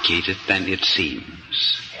complicated than it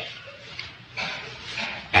seems.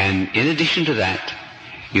 And in addition to that,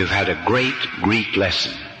 you've had a great Greek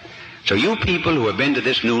lesson. So you people who have been to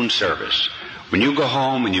this noon service, when you go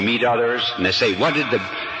home and you meet others and they say, what did the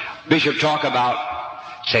bishop talk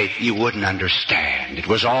about? say, you wouldn't understand. It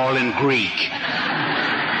was all in Greek.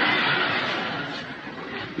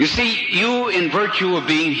 You see, you, in virtue of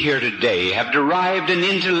being here today, have derived an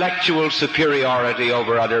intellectual superiority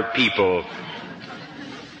over other people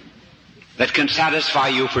that can satisfy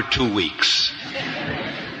you for 2 weeks.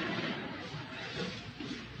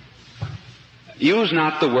 Use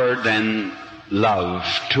not the word, then, love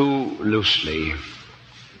too loosely,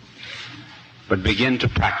 but begin to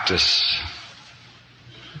practice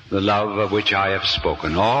the love of which I have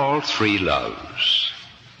spoken. All 3 loves.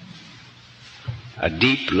 A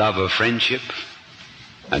deep love of friendship,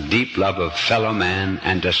 a deep love of fellow man,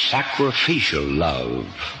 and a sacrificial love.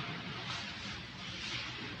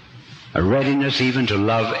 A readiness even to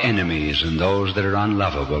love enemies and those that are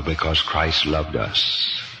unlovable because Christ loved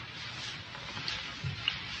us.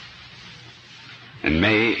 And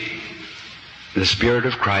may the Spirit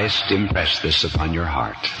of Christ impress this upon your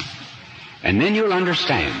heart. And then you'll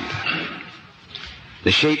understand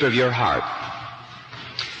the shape of your heart.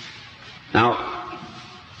 Now,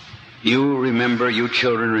 you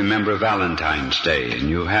children remember Valentine's Day, and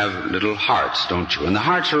you have little hearts, don't you? And the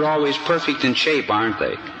hearts are always perfect in shape, aren't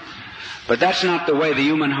they? But that's not the way the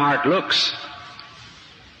human heart looks.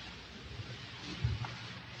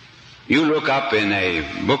 You look up in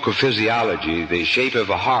a book of physiology the shape of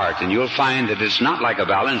a heart, and you'll find that it's not like a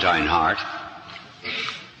Valentine heart.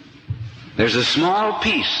 There's a small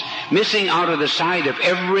piece missing out of the side of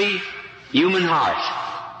every human heart.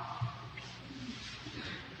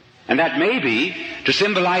 And that may be to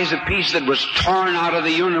symbolize a piece that was torn out of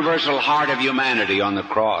the universal heart of humanity on the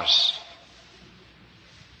cross.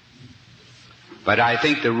 But I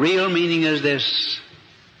think the real meaning is this.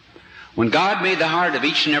 When God made the heart of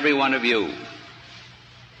each and every one of you,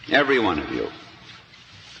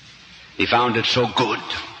 He found it so good,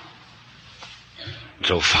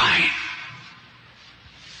 so fine,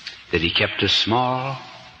 that He kept a small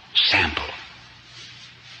sample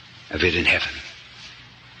of it in heaven.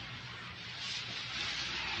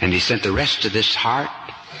 And He sent the rest of this heart,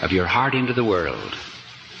 of your heart, into the world,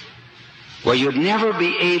 where you'd never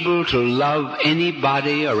be able to love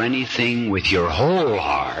anybody or anything with your whole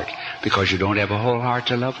heart, because you don't have a whole heart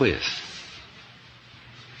to love with.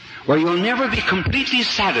 Where you'll never be completely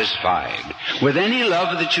satisfied with any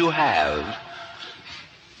love that you have,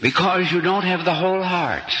 because you don't have the whole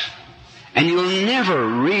heart. And you'll never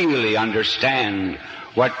really understand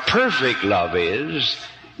what perfect love is.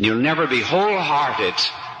 You'll never be wholehearted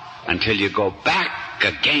until you go back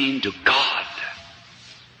again to God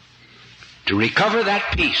to recover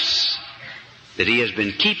that peace that He has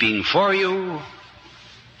been keeping for you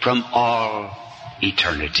from all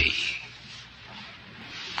eternity.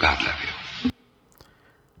 God love you.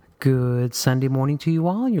 Good Sunday morning to you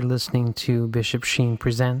all. You're listening to Bishop Sheen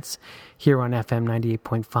Presents here on FM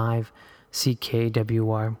 98.5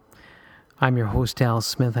 CKWR. I'm your host, Al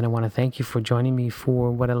Smith, and I want to thank you for joining me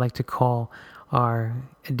for what I like to call our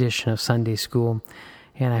edition of Sunday School.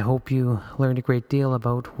 And I hope you learned a great deal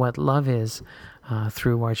about what love is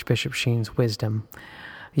through Archbishop Sheen's wisdom.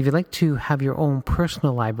 If you'd like to have your own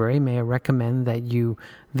personal library, may I recommend that you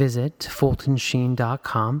visit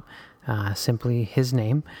FultonSheen.com, simply his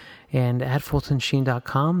name. And at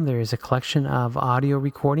FultonSheen.com, there is a collection of audio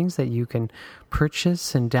recordings that you can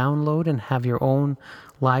purchase and download and have your own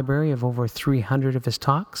library of over 300 of his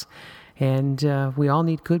talks. And we all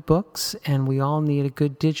need good books, and we all need a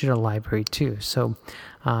good digital library too. So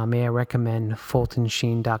may I recommend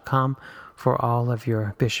FultonSheen.com for all of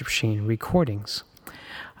your Bishop Sheen recordings.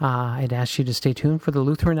 I'd ask you to stay tuned for the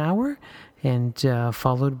Lutheran Hour, and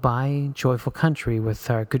followed by Joyful Country with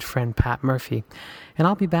our good friend Pat Murphy. And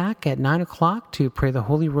I'll be back at 9 o'clock to pray the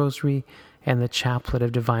Holy Rosary and the Chaplet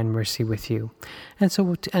of Divine Mercy with you. And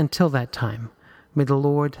so until that time, may the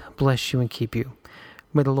Lord bless you and keep you.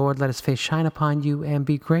 May the Lord let His face shine upon you and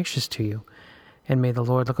be gracious to you. And may the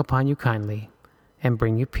Lord look upon you kindly and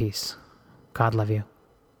bring you peace. God love you.